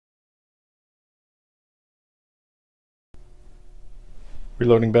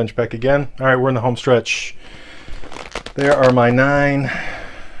Reloading bench back again. All right, we're in the home stretch. There are my 9.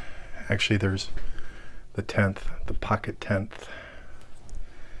 Actually, there's the 10th, the pocket 10th.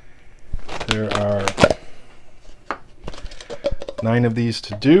 There are 9 of these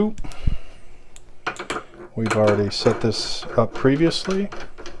to do. We've already set this up previously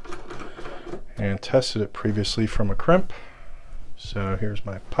and tested it previously from a crimp. So here's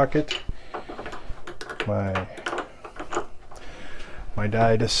my pocket, my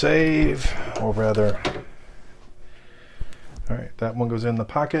die to save, or rather, all right, that one goes in the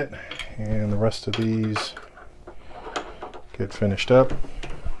pocket, and the rest of these get finished up.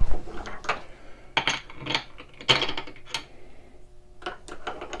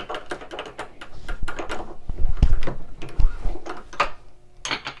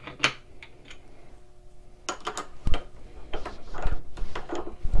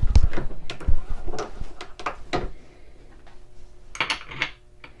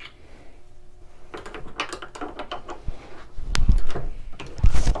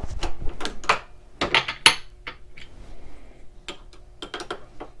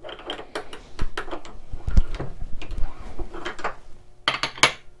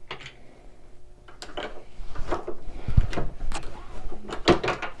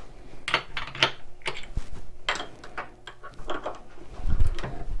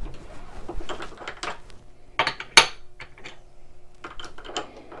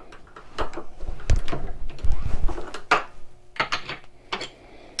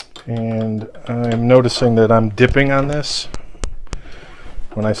 And I'm noticing that I'm dipping on this.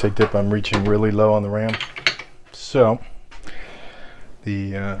 When I say dip, I'm reaching really low on the ram. So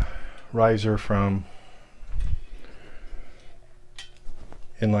the riser from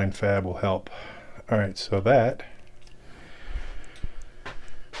Inline Fab will help. All right, so that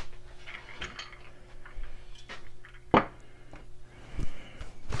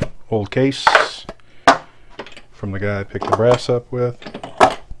old case from the guy I picked the brass up with.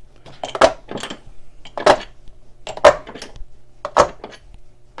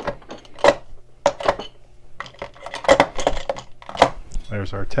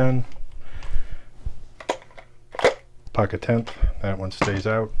 There's our 10. Pocket 10th. That one stays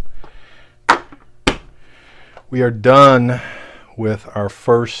out. We are done with our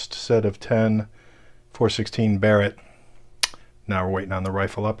first set of 10 416 Barrett. Now we're waiting on the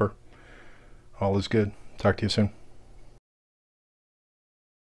rifle upper. All is good. Talk to you soon.